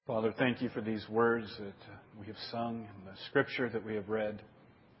Father, thank you for these words that we have sung and the Scripture that we have read.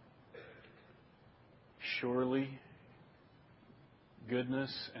 Surely,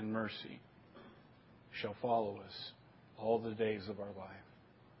 goodness and mercy shall follow us all the days of our life.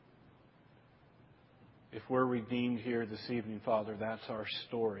 If we're redeemed here this evening, Father, that's our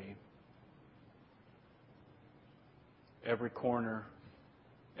story. Every corner,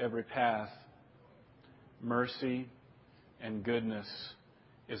 every path, mercy and goodness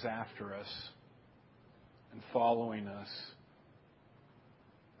is after us and following us.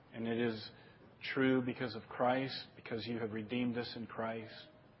 And it is true because of Christ, because you have redeemed us in Christ.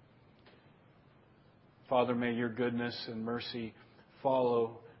 Father, may your goodness and mercy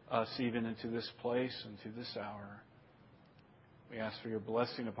follow us even into this place and to this hour. We ask for your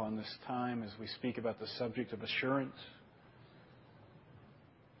blessing upon this time as we speak about the subject of assurance,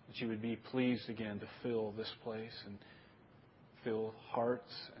 that you would be pleased again to fill this place and fill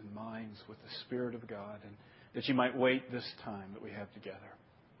hearts and minds with the Spirit of God, and that you might wait this time that we have together.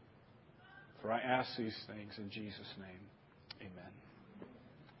 For I ask these things in Jesus' name. Amen.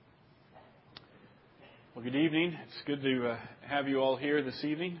 Well, good evening. It's good to have you all here this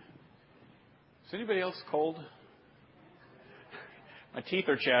evening. Is anybody else cold? My teeth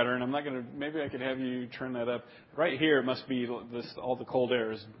are chattering. I'm not going to. Maybe I could have you turn that up. Right here, it must be this. All the cold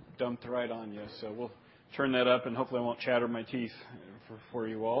air is dumped right on you. So we'll turn that up, and hopefully I won't chatter my teeth for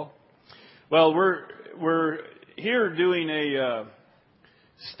you all. Well, we're here doing a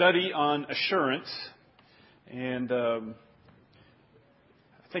study on assurance, and I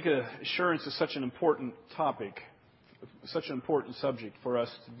think assurance is such an important topic, such an important subject for us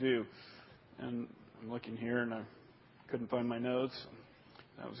to do. And I'm looking here, and I couldn't find my notes.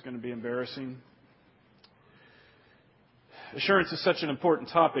 That was going to be embarrassing. Assurance is such an important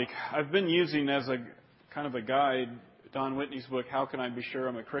topic. I've been using as a kind of a guide Don Whitney's book, How Can I Be Sure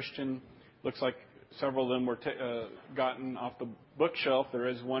I'm a Christian? Looks like several of them were gotten off the bookshelf. There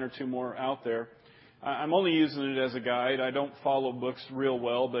is one or two more out there. I'm only using it as a guide. I don't follow books real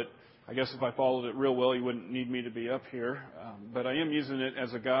well, but I guess if I followed it real well, you wouldn't need me to be up here. But I am using it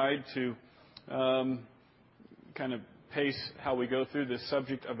as a guide to kind of pace how we go through this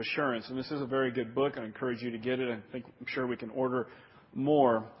subject of assurance. And this is a very good book. I encourage you to get it. I'm sure we can order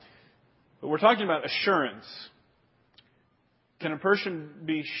more. But we're talking about assurance. Can a person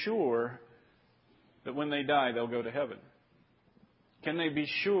be sure that when they die, they'll go to heaven? Can they be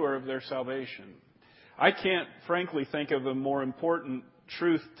sure of their salvation? I can't, frankly, think of a more important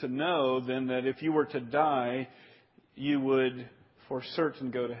truth to know than that if you were to die, you would for certain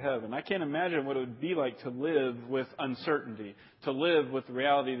go to heaven. I can't imagine what it would be like to live with uncertainty, to live with the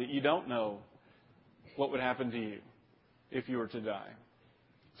reality that you don't know what would happen to you if you were to die.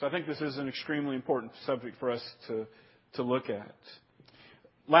 So I think this is an extremely important subject for us to look at.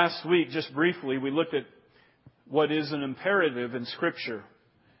 Last week, just briefly, we looked at what is an imperative in Scripture.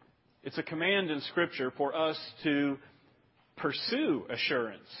 It's a command in Scripture for us to pursue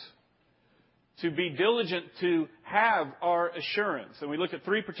assurance, to be diligent to have our assurance. And we looked at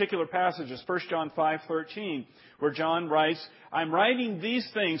three particular passages. 1 John 5:13, where John writes, I'm writing these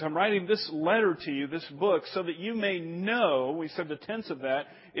things, I'm writing this letter to you, this book, so that you may know, we said the tense of that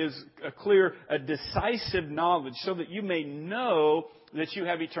is a decisive knowledge, so that you may know that you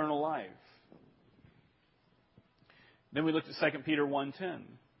have eternal life. Then we looked at 2 Peter 1:10.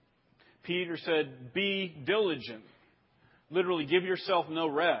 Peter said, be diligent. Literally, give yourself no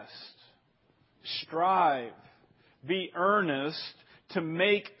rest. Strive. Be earnest to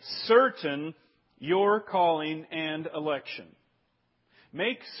make certain your calling and election.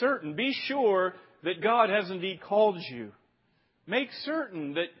 Make certain. Be sure that God has indeed called you. Make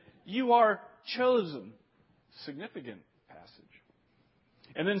certain that you are chosen. Significant passage.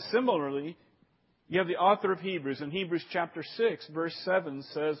 And then similarly, you have the author of Hebrews. In Hebrews chapter 6, verse 7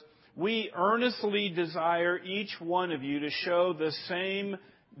 says, we earnestly desire each one of you to show the same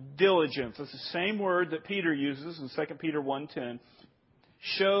diligence. That's the same word that Peter uses in 2 Peter 1:10.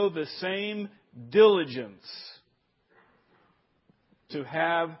 Show the same diligence to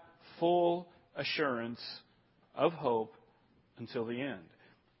have full assurance of hope until the end.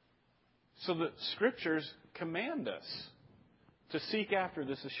 So the Scriptures command us to seek after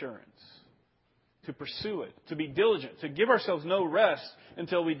this assurance, to pursue it, to be diligent, to give ourselves no rest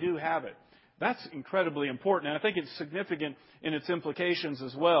until we do have it. That's incredibly important, and I think it's significant in its implications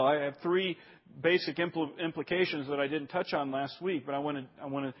as well. I have three basic implications that I didn't touch on last week, but I want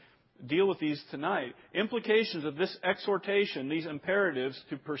to deal with these tonight. Implications of this exhortation, these imperatives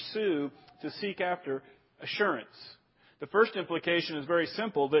to pursue, to seek after assurance. The first implication is very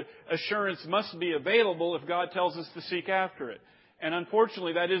simple, that assurance must be available if God tells us to seek after it. And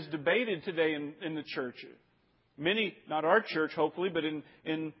unfortunately, that is debated today in the church. Many, not our church, hopefully, but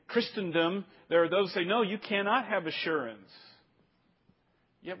in Christendom, there are those who say, no, you cannot have assurance.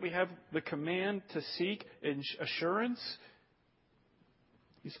 Yet we have the command to seek assurance.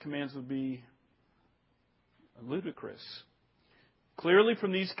 These commands would be ludicrous. Clearly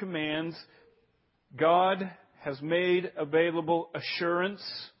from these commands, God has made available assurance,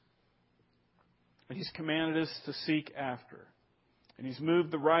 and He's commanded us to seek after. And He's moved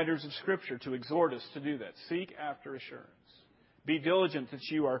the writers of Scripture to exhort us to do that. Seek after assurance. Be diligent that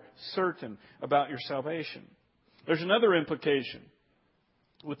you are certain about your salvation. There's another implication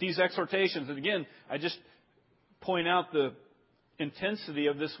with these exhortations. And again, I just point out the intensity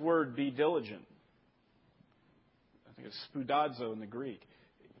of this word, be diligent. I think it's spoudazo in the Greek.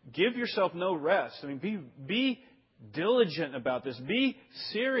 Give yourself no rest. I mean, be diligent about this. Be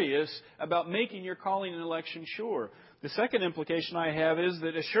serious about making your calling and election sure. The second implication I have is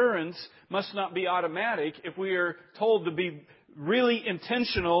that assurance must not be automatic if we are told to be really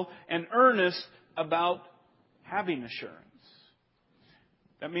intentional and earnest about having assurance.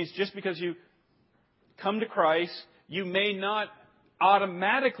 That means just because you come to Christ, you may not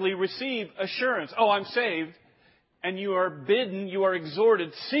automatically receive assurance. Oh, I'm saved. And you are bidden, you are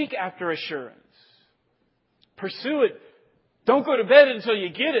exhorted, seek after assurance. Pursue it. Don't go to bed until you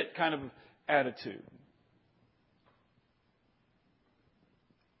get it kind of attitude.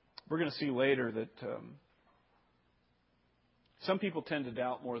 We're going to see later that some people tend to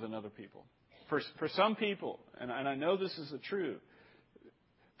doubt more than other people. For some people, and I know this is the truth,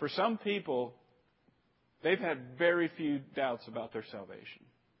 for some people, they've had very few doubts about their salvation.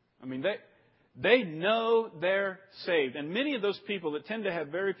 I mean, they know they're saved. And many of those people that tend to have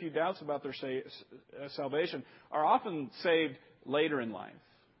very few doubts about their salvation are often saved later in life.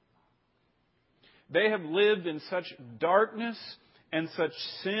 They have lived in such darkness and such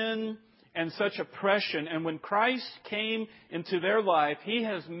sin and such oppression. And when Christ came into their life, He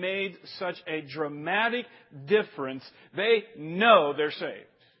has made such a dramatic difference. They know they're saved.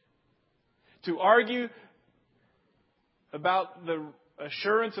 To argue about the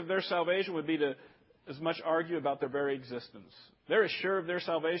assurance of their salvation would be to as much argue about their very existence. They're as sure of their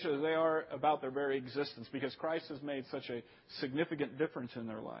salvation as they are about their very existence because Christ has made such a significant difference in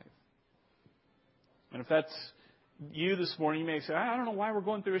their life. And if that's you this morning, you may say, I don't know why we're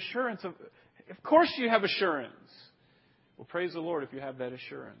going through assurance. Of course you have assurance. Well, praise the Lord if you have that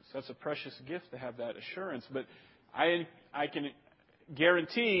assurance. That's a precious gift to have that assurance. But I can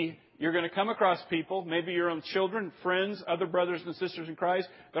guarantee you're going to come across people, maybe your own children, friends, other brothers and sisters in Christ,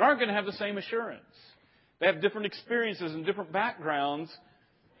 that aren't going to have the same assurance. They have different experiences and different backgrounds.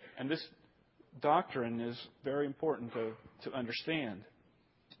 And this doctrine is very important to understand.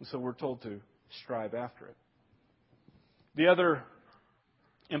 And so we're told to strive after it. The other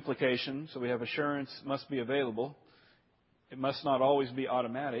implication, so we have assurance must be available. It must not always be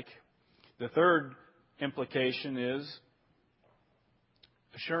automatic. The third implication is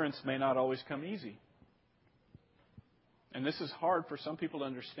assurance may not always come easy. And this is hard for some people to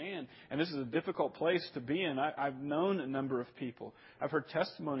understand. And this is a difficult place to be in. I've known a number of people. I've heard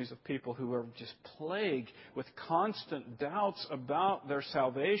testimonies of people who are just plagued with constant doubts about their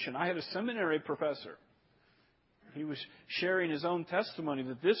salvation. I had a seminary professor. He was sharing his own testimony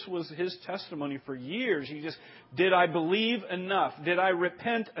that this was his testimony for years. Did I believe enough? Did I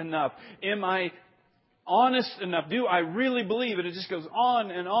repent enough? Am I honest enough? Do I really believe? And it just goes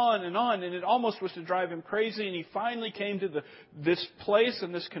on and on and on. And it almost was to drive him crazy. And he finally came to this place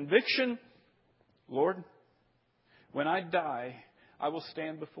and this conviction. Lord, when I die, I will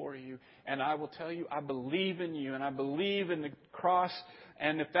stand before you and I will tell you I believe in you and I believe in the cross.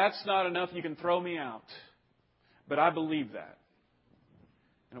 And if that's not enough, you can throw me out. But I believe that.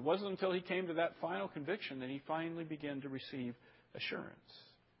 And it wasn't until he came to that final conviction that he finally began to receive assurance.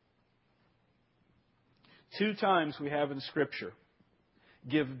 2 times we have in Scripture,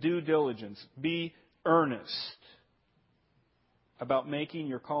 give due diligence, be earnest about making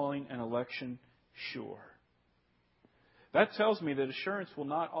your calling and election sure. That tells me that assurance will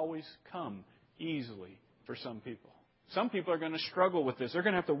not always come easily for some people. Some people are going to struggle with this. They're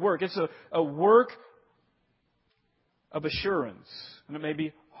going to have to work. It's a work of assurance, and it may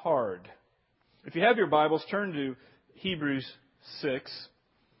be hard. If you have your Bibles, turn to Hebrews 6.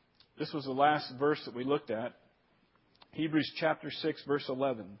 This was the last verse that we looked at. Hebrews chapter 6, verse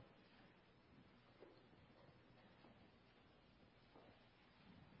 11.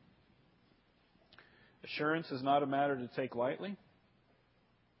 Assurance is not a matter to take lightly.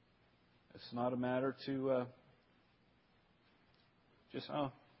 It's not a matter to just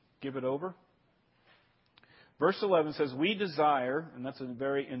give it over. Verse 11 says, we desire, and that's a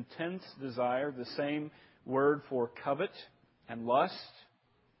very intense desire, the same word for covet and lust.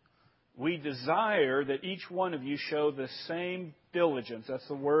 We desire that each one of you show the same diligence. That's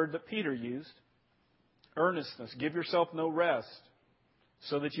the word that Peter used. Earnestness. Give yourself no rest,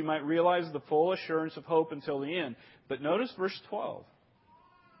 so that you might realize the full assurance of hope until the end. But notice verse 12.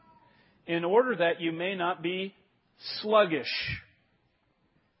 In order that you may not be sluggish,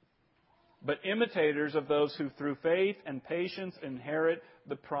 but imitators of those who through faith and patience inherit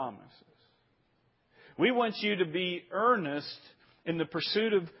the promises. We want you to be earnest in the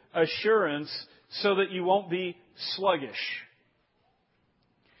pursuit of assurance so that you won't be sluggish.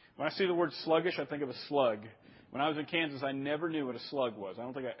 When I see the word sluggish, I think of a slug. When I was in Kansas, I never knew what a slug was. I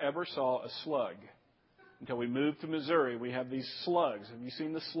don't think I ever saw a slug. Until we moved to Missouri, we have these slugs. Have you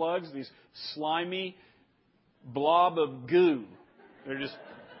seen the slugs? These slimy blob of goo. They're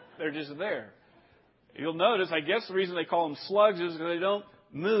just there. You'll notice, I guess the reason they call them slugs is because they don't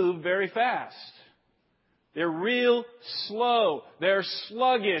move very fast. They're real slow. They're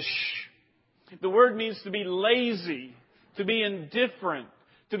sluggish. The word means to be lazy, to be indifferent,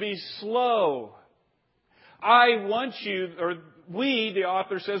 to be slow. I want you, or we, the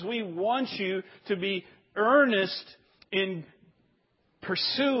author says, we want you to be earnest in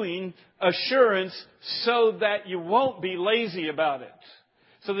pursuing assurance so that you won't be lazy about it.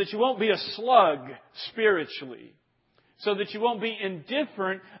 So that you won't be a slug spiritually. So that you won't be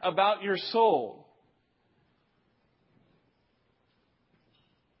indifferent about your soul.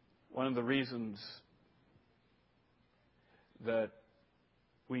 One of the reasons that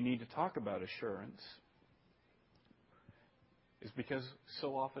we need to talk about assurance is because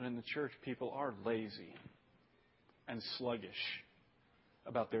so often in the church people are lazy and sluggish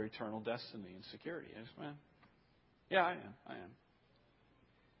about their eternal destiny and security. Yes, man. Yeah, I am.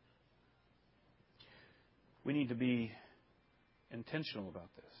 We need to be intentional about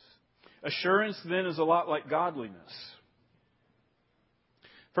this. Assurance, then, is a lot like godliness.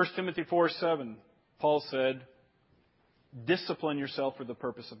 1 Timothy 4:7, Paul said, discipline yourself for the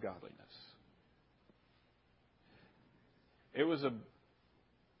purpose of godliness. It was a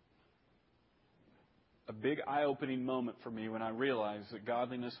big eye-opening moment for me when I realized that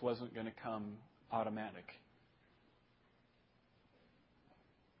godliness wasn't going to come automatic.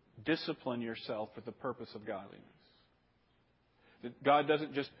 Discipline yourself for the purpose of godliness. That God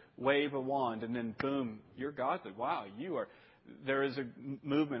doesn't just wave a wand and then boom, you're godly. Wow, you are. There is a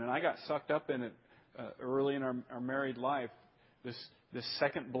movement, and I got sucked up in it early in our married life. This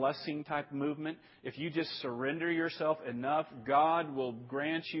second blessing type movement. If you just surrender yourself enough, God will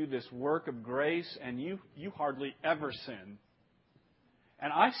grant you this work of grace, and you hardly ever sin.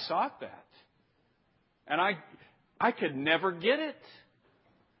 And I sought that, and I could never get it.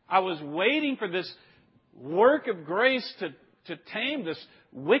 I was waiting for this work of grace to tame this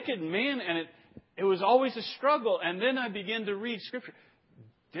wicked man, and it was always a struggle. And then I began to read Scripture.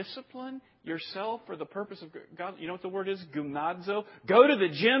 Discipline yourself for the purpose of God. You know what the word is? Gymnazo. Go to the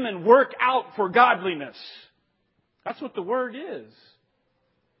gym and work out for godliness. That's what the word is.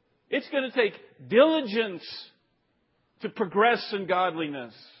 It's going to take diligence to progress in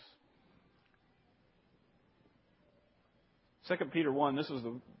godliness. 2 Peter 1, this is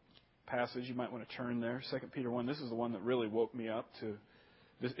the passage. You might want to turn there. 2 Peter 1, this is the one that really woke me up to.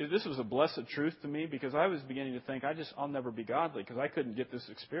 This was a blessed truth to me because I was beginning to think, I'll never be godly because I couldn't get this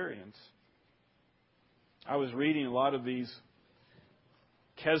experience. I was reading a lot of these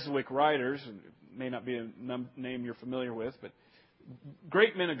Keswick writers, and it may not be a name you're familiar with, but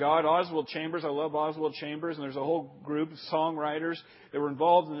great men of God, Oswald Chambers. I love Oswald Chambers, and there's a whole group of songwriters that were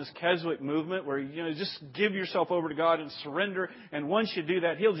involved in this Keswick movement where, just give yourself over to God and surrender. And once you do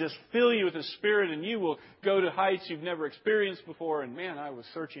that, He'll just fill you with His Spirit, and you will go to heights you've never experienced before. And man, I was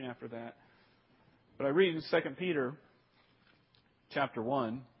searching after that. But I read in 2 Peter chapter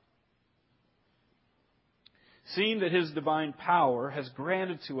 1, seeing that His divine power has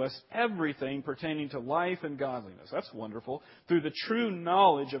granted to us everything pertaining to life and godliness. That's wonderful. Through the true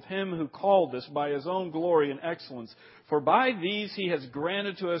knowledge of Him who called us by His own glory and excellence. For by these He has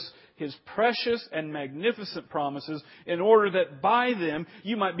granted to us His precious and magnificent promises, in order that by them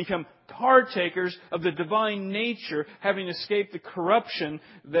you might become partakers of the divine nature, having escaped the corruption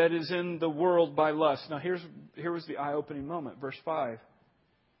that is in the world by lust. Now here was the eye-opening moment. Verse 5.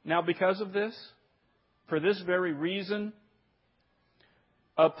 Now because of this, for this very reason,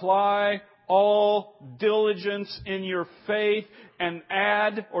 apply all diligence in your faith and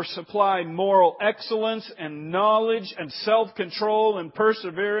add or supply moral excellence and knowledge and self-control and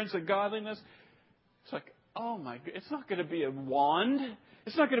perseverance and godliness. It's like, oh my God, it's not going to be a wand.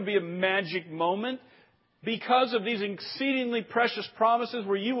 It's not going to be a magic moment. because of these exceedingly precious promises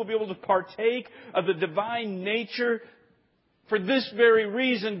where you will be able to partake of the divine nature. For this very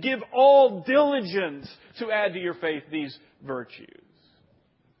reason, give all diligence to add to your faith these virtues.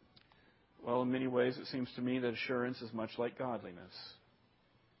 Well, in many ways, it seems to me that assurance is much like godliness.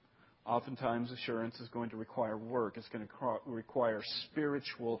 Oftentimes, assurance is going to require work. It's going to require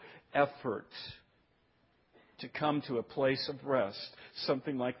spiritual effort to come to a place of rest.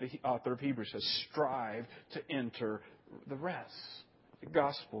 Something like the author of Hebrews says, strive to enter the rest, the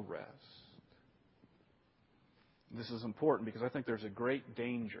gospel rest. This is important because I think there's a great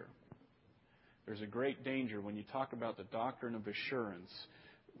danger. There's a great danger when you talk about the doctrine of assurance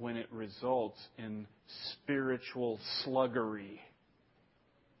when it results in spiritual sluggery.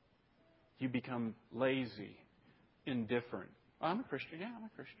 You become lazy, indifferent. Oh, I'm a Christian. Yeah, I'm a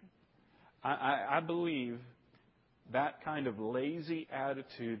Christian. I believe that kind of lazy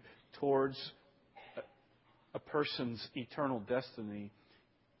attitude towards a person's eternal destiny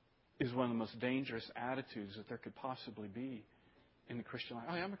is one of the most dangerous attitudes that there could possibly be in the Christian life.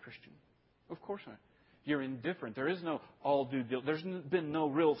 Oh, yeah, I'm a Christian. Of course not. You're indifferent. There is no all due diligence. There's been no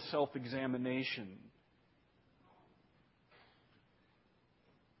real self-examination.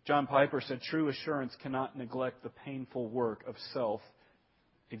 John Piper said, true assurance cannot neglect the painful work of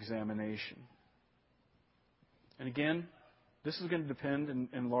self-examination. And again, this is going to depend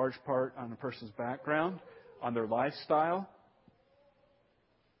in large part on the person's background, on their lifestyle.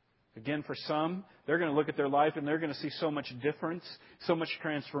 Again, for some, they're going to look at their life and they're going to see so much difference, so much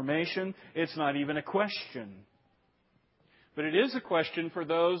transformation, it's not even a question. But it is a question for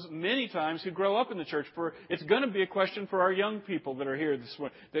those many times who grow up in the church. It's going to be a question for our young people that are here this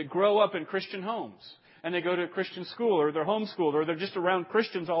morning, that grow up in Christian homes. And they go to a Christian school, or they're homeschooled, or they're just around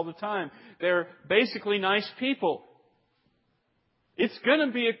Christians all the time. They're basically nice people. It's going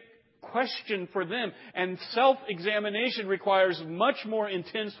to be a question for them. And self-examination requires much more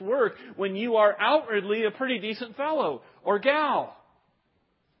intense work when you are outwardly a pretty decent fellow or gal.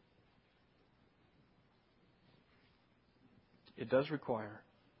 It does require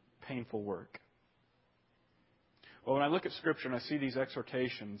painful work. Well, when I look at Scripture and I see these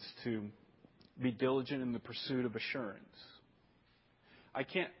exhortations to be diligent in the pursuit of assurance,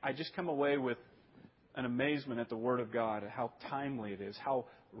 I just come away with an amazement at the Word of God, at how timely it is, how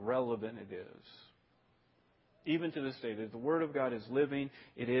relevant it is. Even to this day, the Word of God is living,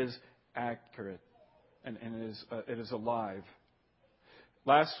 it is accurate, and it is alive.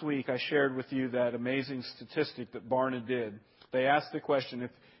 Last week I shared with you that amazing statistic that Barna did. They asked the question,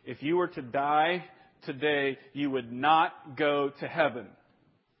 if you were to die today, you would not go to heaven.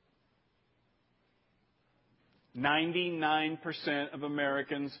 99% of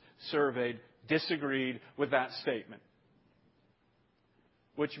Americans surveyed disagreed with that statement.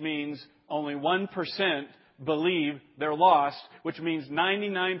 Which means only 1% believe they're lost, which means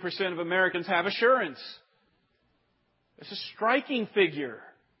 99% of Americans have assurance. It's a striking figure.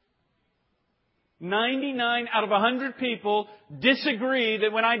 99 out of 100 people disagree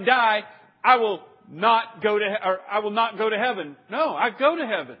that when I die, I will not go to heaven. No, I go to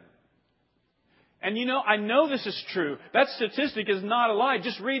heaven. And I know this is true. That statistic is not a lie.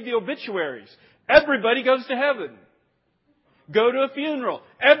 Just read the obituaries. Everybody goes to heaven. Go to a funeral.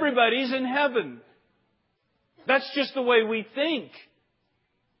 Everybody's in heaven. That's just the way we think.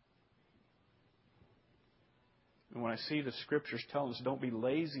 And when I see the Scriptures telling us, don't be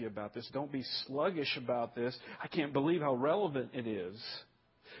lazy about this, don't be sluggish about this, I can't believe how relevant it is.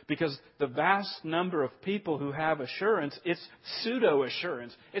 Because the vast number of people who have assurance, it's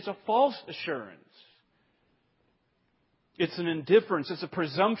pseudo-assurance. It's a false assurance. It's an indifference. It's a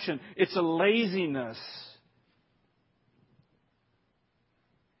presumption. It's a laziness.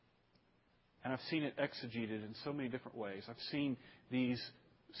 And I've seen it exegeted in so many different ways. I've seen these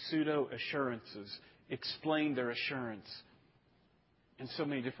pseudo-assurances explain their assurance in so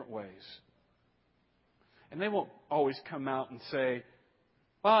many different ways. And they won't always come out and say,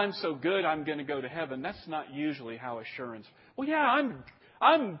 well, I'm so good, I'm going to go to heaven. That's not usually how assurance... Well, yeah,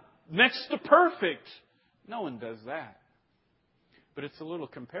 I'm next to perfect. No one does that. But it's a little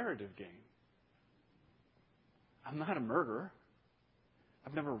comparative game. I'm not a murderer.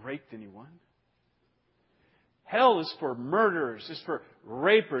 I've never raped anyone. Hell is for murderers. It's for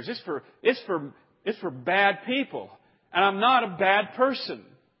rapers. It's for bad people. And I'm not a bad person.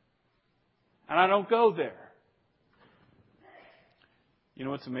 And I don't go there. You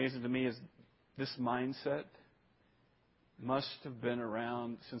know what's amazing to me is this mindset must have been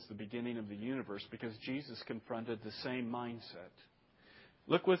around since the beginning of the universe, because Jesus confronted the same mindset.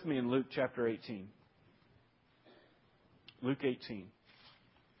 Look with me in Luke chapter 18. Luke 18.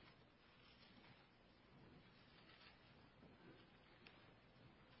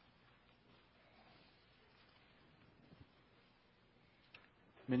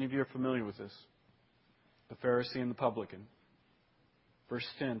 Many of you are familiar with this. The Pharisee and the publican. Verse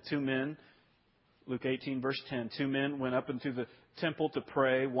 10, two men, Luke 18, verse 10, two men went up into the temple to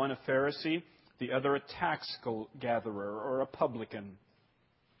pray, one a Pharisee, the other a tax gatherer or a publican.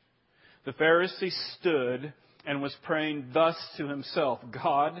 The Pharisee stood and was praying thus to himself,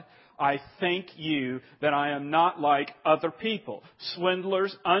 God, I thank you that I am not like other people,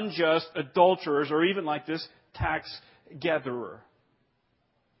 swindlers, unjust, adulterers, or even like this tax gatherer.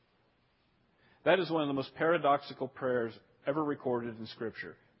 That is one of the most paradoxical prayers ever recorded in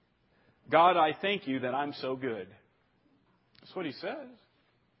Scripture. God, I thank you that I'm so good. That's what he says.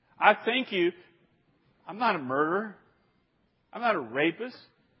 I thank you. I'm not a murderer. I'm not a rapist.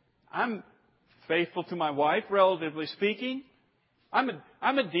 I'm faithful to my wife, relatively speaking. I'm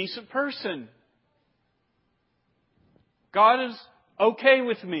a decent person. God is okay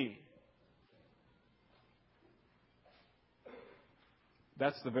with me.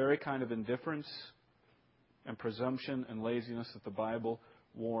 That's the very kind of indifference and presumption and laziness that the Bible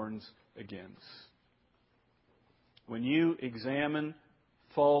warns against. When you examine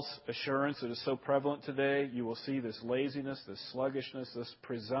false assurance that is so prevalent today, you will see this laziness, this sluggishness, this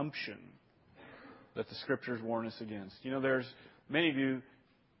presumption that the Scriptures warn us against. You know, there's many of you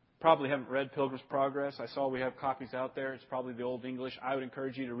probably haven't read Pilgrim's Progress. I saw we have copies out there. It's probably the Old English. I would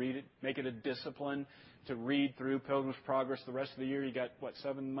encourage you to read it. Make it a discipline to read through Pilgrim's Progress the rest of the year. You got,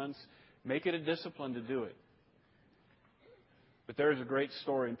 7 months? Make it a discipline to do it. But there is a great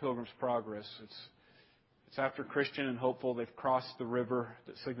story in Pilgrim's Progress. It's after Christian and Hopeful. They've crossed the river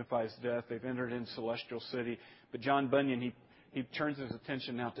that signifies death. They've entered in Celestial City. But John Bunyan, he turns his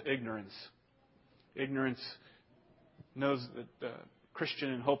attention now to ignorance. Ignorance knows that Christian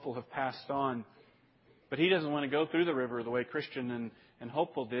and Hopeful have passed on. But he doesn't want to go through the river the way Christian and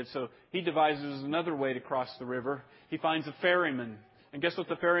Hopeful did. So he devises another way to cross the river. He finds a ferryman. And guess what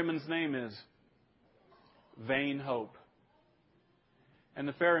the ferryman's name is? Vain Hope. And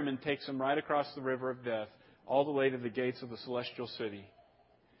the ferryman takes him right across the river of death, all the way to the gates of the Celestial City.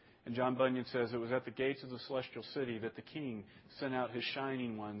 And John Bunyan says it was at the gates of the Celestial City that the King sent out His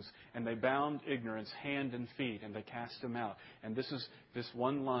shining ones, and they bound ignorance hand and feet, and they cast him out. And this is this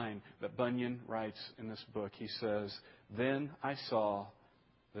one line that Bunyan writes in this book. He says, Then I saw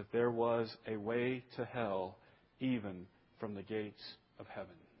that there was a way to hell, even from the gates of heaven.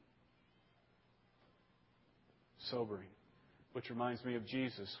 Sobering. Which reminds me of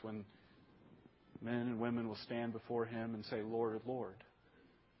Jesus when men and women will stand before Him and say, Lord, Lord.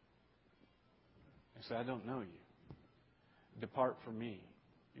 And say, I don't know you. Depart from me,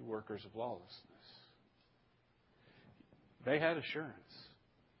 you workers of lawlessness. They had assurance,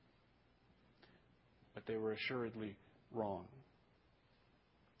 but they were assuredly wrong.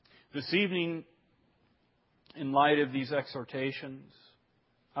 This evening, in light of these exhortations,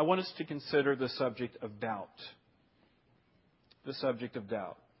 I want us to consider the subject of doubt. The subject of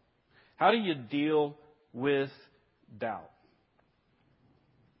doubt. How do you deal with doubt?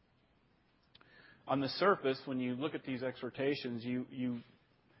 On the surface, when you look at these exhortations, you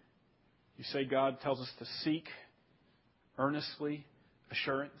say God tells us to seek earnestly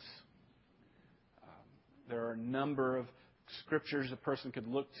assurance. There are a number of scriptures a person could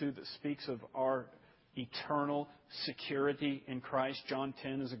look to that speaks of our eternal security in Christ. John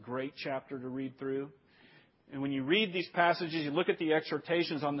 10 is a great chapter to read through. And when you read these passages, you look at the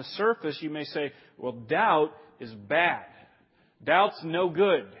exhortations on the surface, you may say, well, doubt is bad. Doubt's no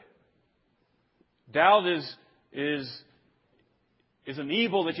good. Doubt is an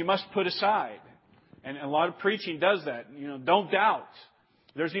evil that you must put aside. And a lot of preaching does that. You know, don't doubt.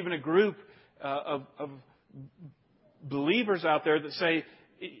 There's even a group of believers out there that say,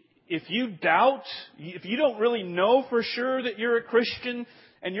 if you doubt, if you don't really know for sure that you're a Christian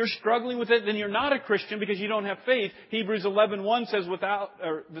and you're struggling with it, then you're not a Christian because you don't have faith. Hebrews 11:1 says,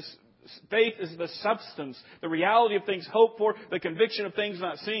 faith is the substance, the reality of things hoped for, the conviction of things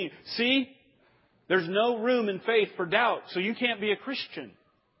not seen. See? There's no room in faith for doubt, so you can't be a Christian.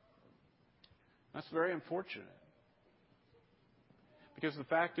 That's very unfortunate. Because the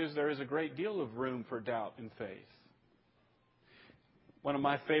fact is there is a great deal of room for doubt in faith. One of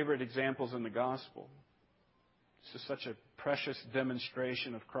my favorite examples in the gospel. It's just such a precious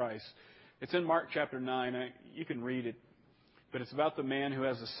demonstration of Christ. It's in Mark chapter 9. You can read it. But it's about the man who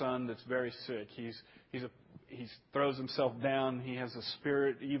has a son that's very sick. He throws himself down. He has a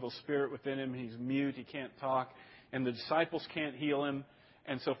evil spirit within him. He's mute. He can't talk. And the disciples can't heal him.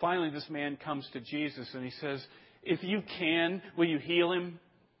 And so finally this man comes to Jesus and he says, if you can, will you heal him?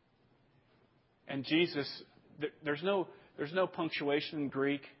 And Jesus, there's no punctuation in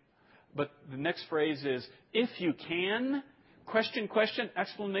Greek. But the next phrase is, if you can, Question,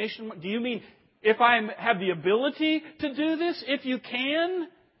 explanation. Do you mean if I have the ability to do this? If you can?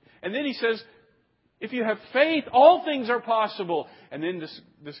 And then he says, if you have faith, all things are possible. And then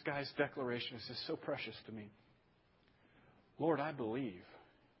this guy's declaration is just so precious to me. Lord, I believe.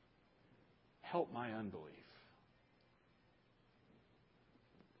 Help my unbelief.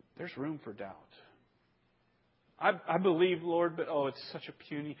 There's room for doubt. I believe, Lord, but it's such a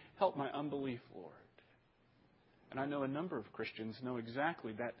puny. Help my unbelief, Lord. And I know a number of Christians know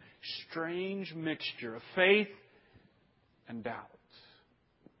exactly that strange mixture of faith and doubt.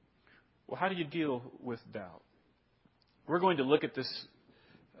 Well, how do you deal with doubt? We're going to look at this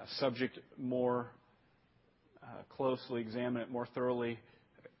subject more closely, examine it more thoroughly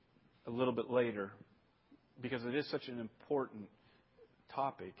a little bit later, because it is such an important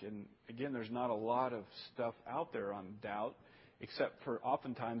topic. And again, there's not a lot of stuff out there on doubt, except for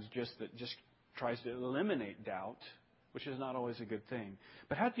oftentimes just tries to eliminate doubt, which is not always a good thing.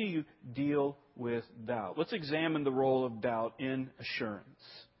 But how do you deal with doubt? Let's examine the role of doubt in assurance.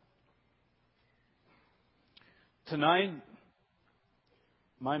 Tonight,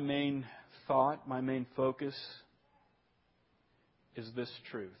 my main thought, my main focus is this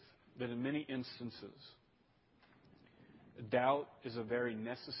truth, that in many instances, doubt is a very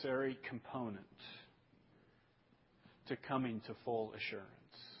necessary component to coming to full assurance.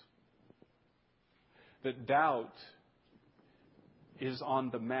 That doubt is on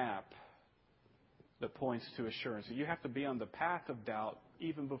the map that points to assurance. You have to be on the path of doubt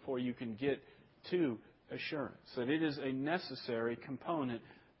even before you can get to assurance. That it is a necessary component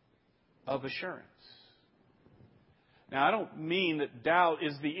of assurance. Now, I don't mean that doubt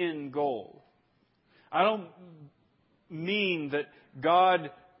is the end goal. I don't mean that God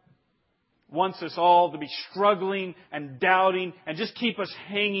wants us all to be struggling and doubting and just keep us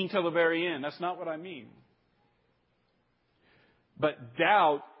hanging till the very end. That's not what I mean. But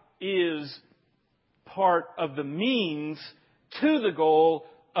doubt is part of the means to the goal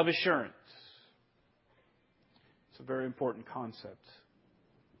of assurance. It's a very important concept.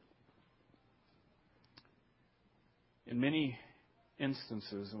 In many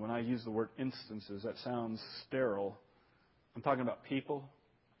instances, and when I use the word instances, that sounds sterile. I'm talking about people.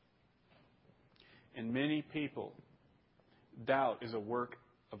 In many people, doubt is a work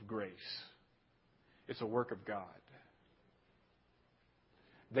of grace. It's a work of God.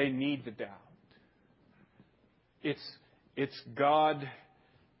 They need the doubt. It's God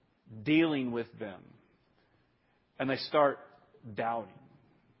dealing with them. And they start doubting.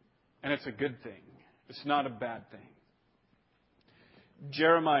 And it's a good thing. It's not a bad thing.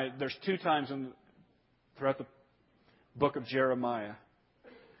 Jeremiah, there's 2 times throughout the book of Jeremiah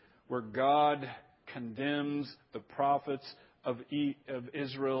where God condemns the prophets of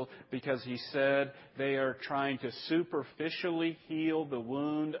Israel because He said they are trying to superficially heal the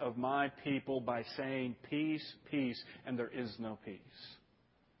wound of my people by saying peace, peace, and there is no peace.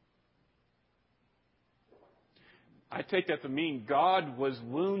 I take that to mean God was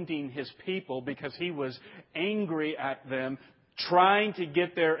wounding His people because He was angry at them, trying to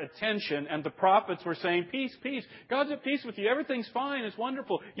get their attention, and the prophets were saying, peace, peace. God's at peace with you. Everything's fine. It's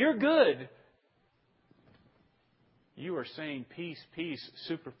wonderful. You're good. You are saying peace, peace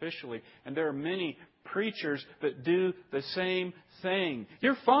superficially. And there are many preachers that do the same thing.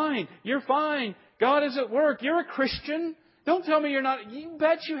 You're fine. You're fine. God is at work. You're a Christian. Don't tell me you're not. You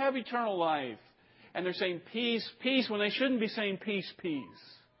bet you have eternal life. And they're saying peace, peace, when they shouldn't be saying peace, peace.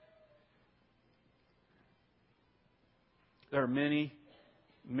 There are many,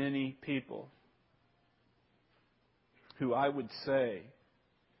 many people who I would say,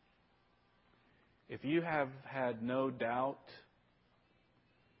 if you have had no doubt,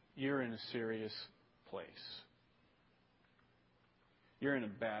 you're in a serious place. You're in a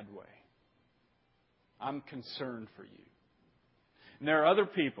bad way. I'm concerned for you. And there are other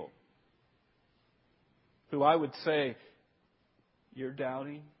people who I would say, you're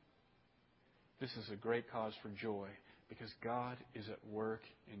doubting. This is a great cause for joy because God is at work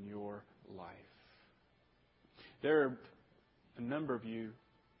in your life. There are a number of you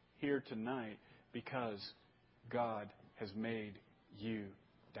here tonight because God has made you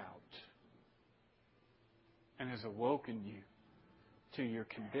doubt and has awoken you to your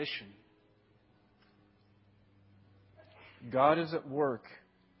condition. God is at work,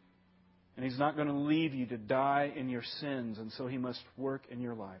 and He's not going to leave you to die in your sins, and so He must work in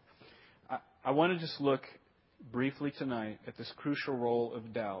your life. I want to just look briefly tonight at this crucial role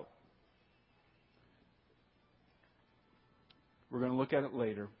of doubt. We're going to look at it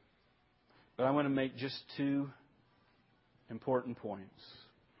later. But I want to make just 2 important points.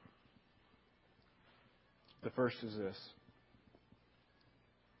 The first is this.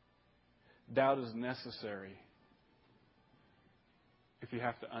 doubt is necessary if you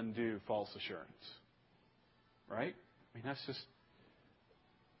have to undo false assurance. Right? I mean,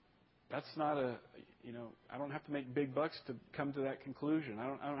 that's not I don't have to make big bucks to come to that conclusion.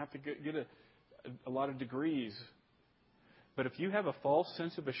 I don't have to get a lot of degrees. But if you have a false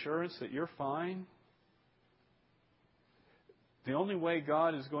sense of assurance that you're fine, the only way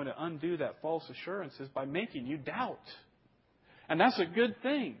God is going to undo that false assurance is by making you doubt. And that's a good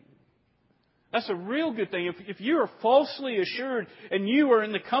thing. That's a real good thing. If you are falsely assured and you are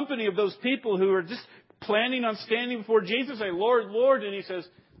in the company of those people who are just planning on standing before Jesus, say, Lord, Lord, and He says,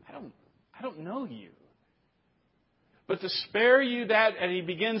 I don't know you. But to spare you that, and He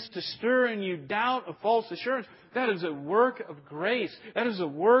begins to stir in you doubt of false assurance, that is a work of grace. That is a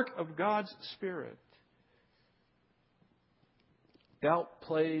work of God's Spirit. Doubt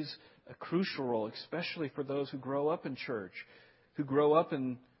plays a crucial role, especially for those who grow up in church, who grow up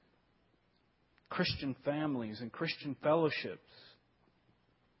in Christian families and Christian fellowships.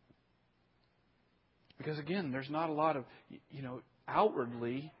 Because again, there's not a lot of,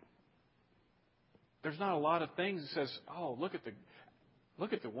 outwardly, there's not a lot of things that says, oh, look at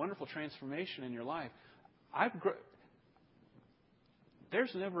the wonderful transformation in your life.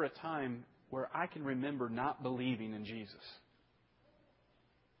 There's never a time where I can remember not believing in Jesus.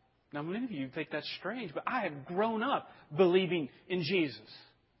 Now, many of you think that's strange, but I have grown up believing in Jesus.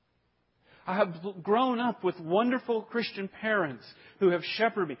 I have grown up with wonderful Christian parents who have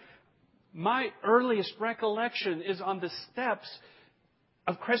shepherded me. My earliest recollection is on the steps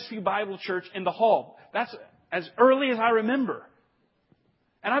of Crestview Bible Church in the hall. That's as early as I remember.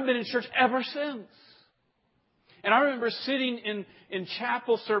 And I've been in church ever since. And I remember sitting in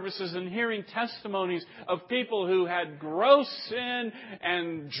chapel services and hearing testimonies of people who had gross sin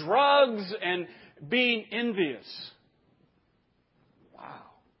and drugs and being envious. Wow.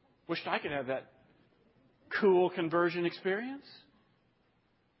 Wished I could have that cool conversion experience.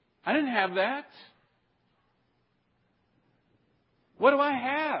 I didn't have that. What do I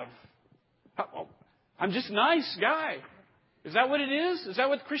have? I'm just a nice guy. Is that what it is? Is that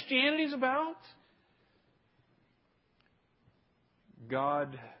what Christianity is about?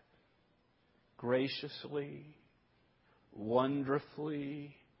 God graciously,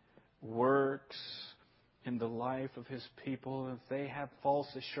 wonderfully works in the life of His people. If they have false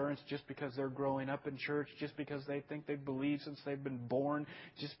assurance just because they're growing up in church, just because they think they've believed since they've been born,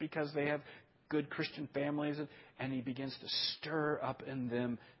 just because they have good Christian families, and He begins to stir up in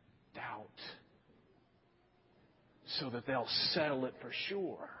them doubt so that they'll settle it for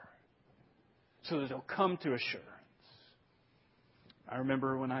sure, so that they'll come to assurance. I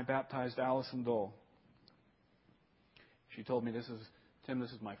remember when I baptized Allison Dole. She told me, Tim,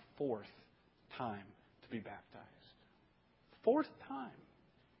 this is my 4th time to be baptized. 4th time.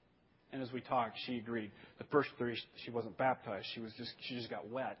 And as we talked, she agreed. The first 3, she wasn't baptized. She just got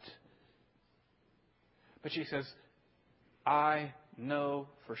wet. But she says, I know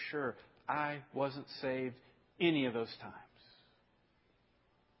for sure I wasn't saved any of those times.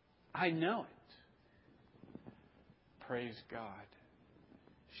 I know it. Praise God.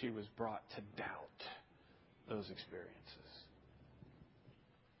 She was brought to doubt those experiences.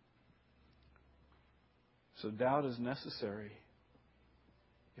 So doubt is necessary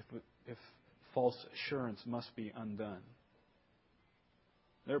if false assurance must be undone.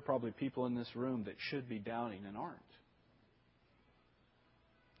 There are probably people in this room that should be doubting and aren't.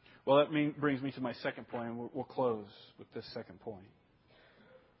 Well, that brings me to my second point, and we'll close with this second point.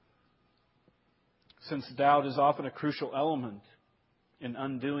 Since doubt is often a crucial element in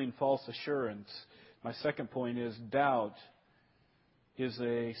undoing false assurance, my second point is doubt is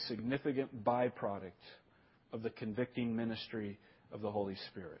a significant byproduct of the convicting ministry of the Holy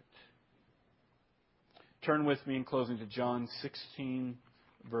Spirit. Turn with me in closing to John 16,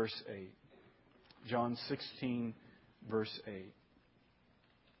 verse 8. John 16, verse 8.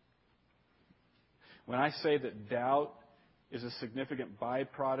 When I say that doubt is a significant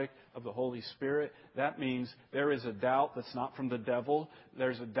byproduct of the Holy Spirit, that means there is a doubt that's not from the devil.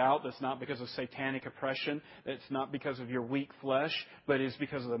 There's a doubt that's not because of satanic oppression. It's not because of your weak flesh, but it's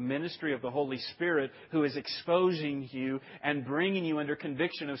because of the ministry of the Holy Spirit who is exposing you and bringing you under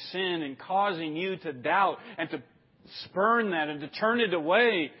conviction of sin and causing you to doubt and to spurn that and to turn it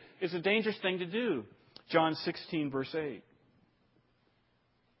away is a dangerous thing to do. John 16, verse 8.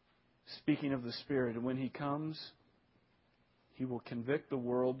 Speaking of the Spirit, and when He comes, He will convict the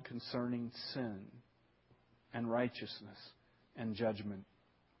world concerning sin and righteousness and judgment.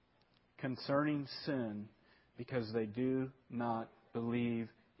 Concerning sin, because they do not believe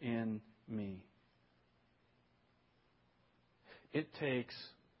in Me. It takes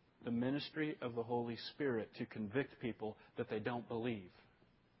the ministry of the Holy Spirit to convict people that they don't believe.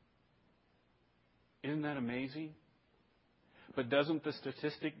 Isn't that amazing? But doesn't the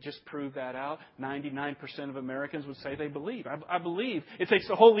statistic just prove that out? 99% of Americans would say they believe. I believe. It takes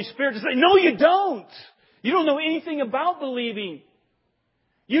the Holy Spirit to say, no, you don't. You don't know anything about believing.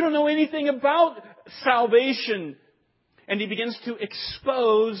 You don't know anything about salvation. And He begins to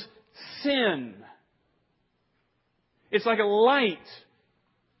expose sin. It's like a light.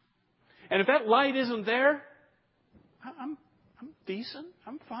 And if that light isn't there, I'm decent.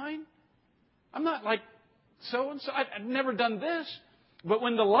 I'm fine. I'm not like so-and-so. I've never done this. But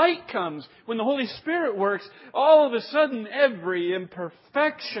when the light comes, when the Holy Spirit works, all of a sudden every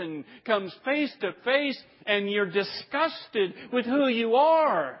imperfection comes face to face and you're disgusted with who you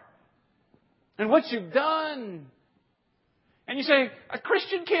are and what you've done. And you say, a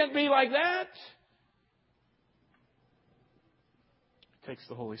Christian can't be like that. It takes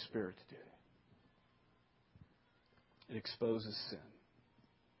the Holy Spirit to do it. It exposes sin.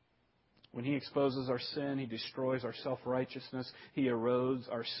 When He exposes our sin, He destroys our self-righteousness. He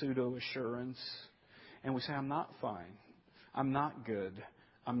erodes our pseudo-assurance. And we say, I'm not fine. I'm not good.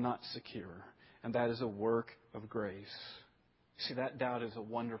 I'm not secure. And that is a work of grace. See, that doubt is a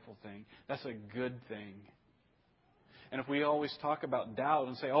wonderful thing. That's a good thing. And if we always talk about doubt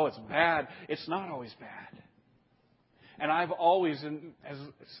and say, oh, it's bad, it's not always bad. And I've always,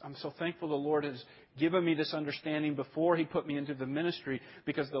 I'm so thankful the Lord has given me this understanding before He put me into the ministry,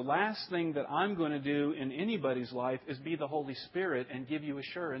 because the last thing that I'm going to do in anybody's life is be the Holy Spirit and give you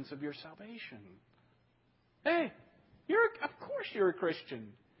assurance of your salvation. Hey, of course you're a Christian.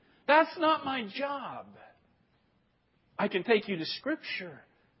 That's not my job. I can take you to Scripture.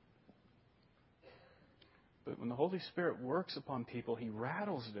 But when the Holy Spirit works upon people, He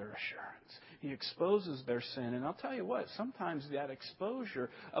rattles their assurance. He exposes their sin. And I'll tell you what, sometimes that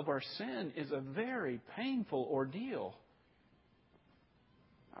exposure of our sin is a very painful ordeal.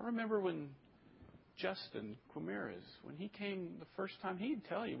 I remember when Justin Quimeras, when he came the first time, he'd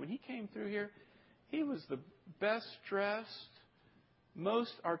tell you, when he came through here, he was the best dressed,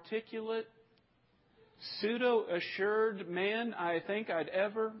 most articulate, pseudo-assured man I think I'd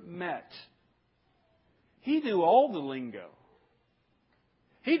ever met. He knew all the lingo.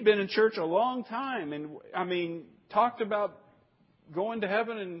 He'd been in church a long time and, talked about going to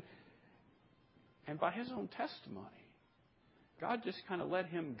heaven and by his own testimony, God just kind of let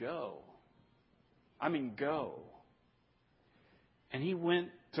him go. Go. And he went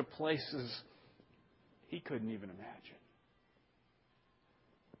to places he couldn't even imagine.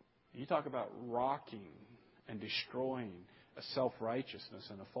 You talk about rocking and destroying a self-righteousness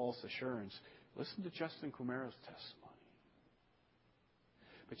and a false assurance. Listen to Justin Quimeras' testimony.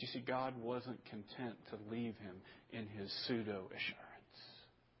 But you see, God wasn't content to leave him in his pseudo-assurance.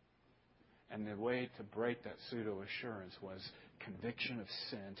 And the way to break that pseudo-assurance was conviction of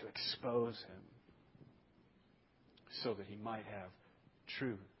sin, to expose him so that he might have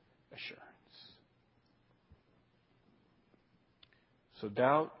true assurance. So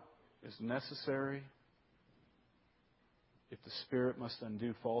doubt is necessary if the Spirit must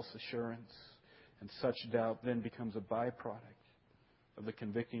undo false assurance, and such doubt then becomes a byproduct of the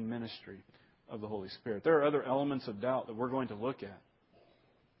convicting ministry of the Holy Spirit. There are other elements of doubt that we're going to look at.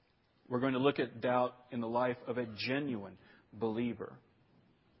 We're going to look at doubt in the life of a genuine believer.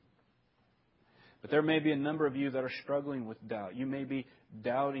 But there may be a number of you that are struggling with doubt. You may be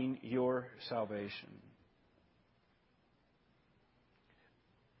doubting your salvation.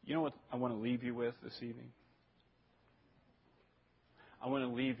 You know what I want to leave you with this evening? I want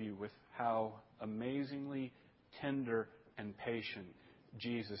to leave you with how amazingly tender and patient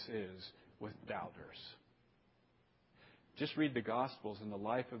Jesus is with doubters. Just read the Gospels and the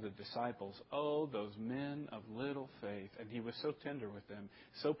life of the disciples. Oh, those men of little faith. And He was so tender with them,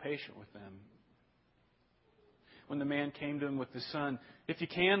 so patient with them. When the man came to Him with the son, if you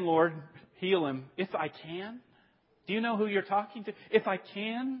can, Lord, heal him. If I can? Do you know who you're talking to? If I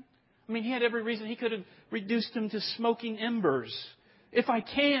can? He had every reason. He could have reduced him to smoking embers. If I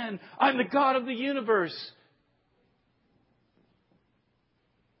can, I'm the God of the universe.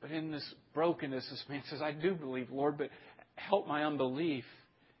 But in this brokenness, this man says, I do believe, Lord, but help my unbelief.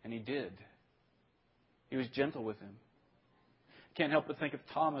 And He did. He was gentle with him. Can't help but think of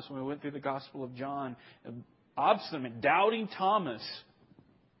Thomas when we went through the Gospel of John. Obstinate, doubting Thomas.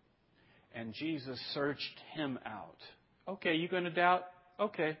 And Jesus searched him out. Okay, you going to doubt?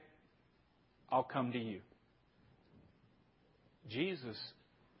 Okay, I'll come to you. Jesus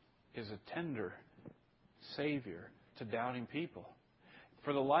is a tender Savior to doubting people.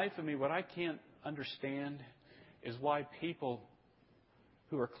 For the life of me, what I can't understand is why people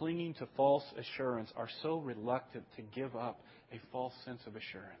who are clinging to false assurance are so reluctant to give up a false sense of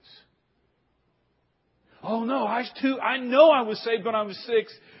assurance. Oh no, I know I was saved when I was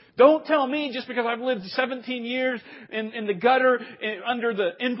 6. Don't tell me just because I've lived 17 years in the gutter under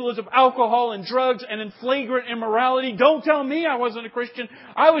the influence of alcohol and drugs and in flagrant immorality. Don't tell me I wasn't a Christian.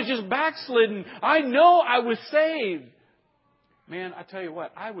 I was just backslidden. I know I was saved. Man, I tell you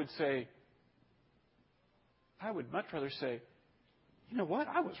what, I would much rather say, you know what?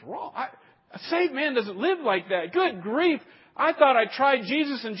 I was wrong. A saved man doesn't live like that. Good grief. I thought I tried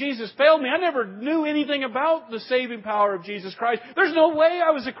Jesus and Jesus failed me. I never knew anything about the saving power of Jesus Christ. There's no way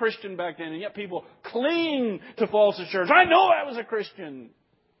I was a Christian back then. And yet people cling to false assurance. I know I was a Christian.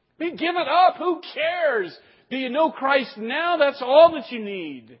 I mean, give it up. Who cares? Do you know Christ now? That's all that you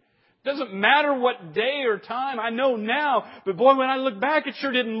need. It doesn't matter what day or time. I know now. But boy, when I look back, it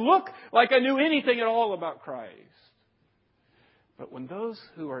sure didn't look like I knew anything at all about Christ. But when those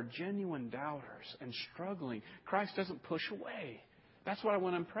who are genuine doubters and struggling, Christ doesn't push away. That's what I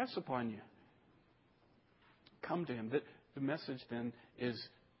want to impress upon you. Come to Him. The message then is,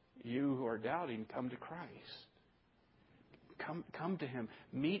 you who are doubting, come to Christ. Come to Him.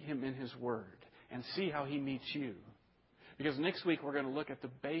 Meet Him in His Word and see how He meets you. Because next week we're going to look at the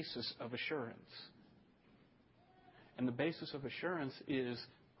basis of assurance. And the basis of assurance is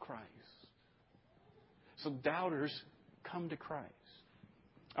Christ. So doubters, come to Christ.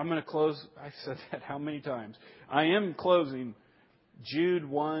 I'm going to close. I said that how many times? I am closing Jude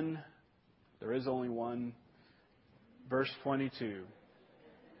 1. There is only one. Verse 22.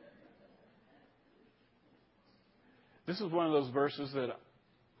 This is one of those verses that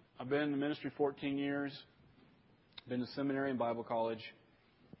I've been in the ministry 14 years. Been to seminary and Bible college.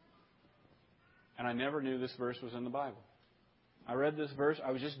 And I never knew this verse was in the Bible. I read this verse.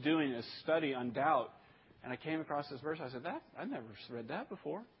 I was just doing a study on doubt. And I came across this verse. I said, I've never read that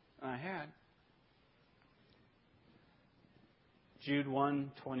before. And I had. Jude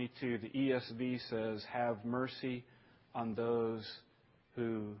 1:22, the ESV says, have mercy on those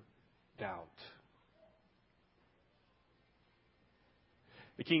who doubt.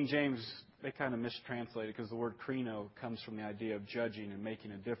 The King James, they kind of mistranslated because the word krino comes from the idea of judging and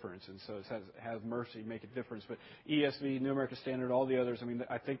making a difference. And so it says, have mercy, make a difference. But ESV, New American Standard, all the others,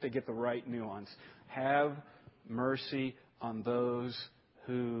 I think they get the right nuance. Have mercy on those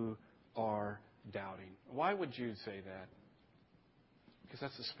who are doubting. Why would Jude say that? Because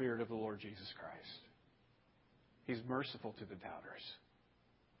that's the Spirit of the Lord Jesus Christ. He's merciful to the doubters,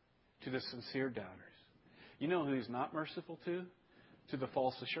 to the sincere doubters. You know who He's not merciful to? To the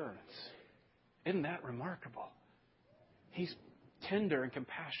false assurance. Isn't that remarkable? He's tender and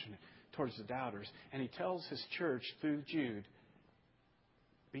compassionate towards the doubters. And He tells His church through Jude,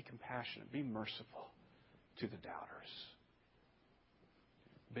 be compassionate, be merciful to the doubters.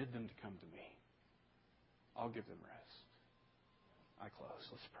 Bid them to come to me. I'll give them rest. I close.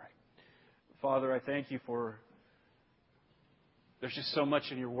 Let's pray. Father, I thank You for there's just so much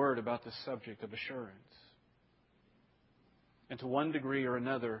in Your Word about this subject of assurance. And to one degree or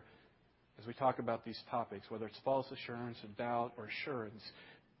another, as we talk about these topics, whether it's false assurance or doubt or assurance,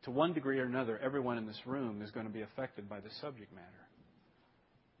 to one degree or another, everyone in this room is going to be affected by the subject matter.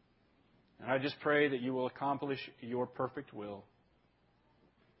 And I just pray that You will accomplish Your perfect will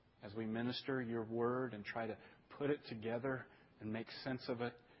as we minister Your Word and try to put it together and make sense of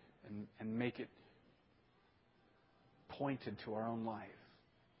it and make it pointed to our own life.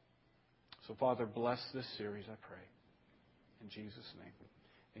 So, Father, bless this series, I pray. In Jesus'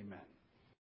 name, amen.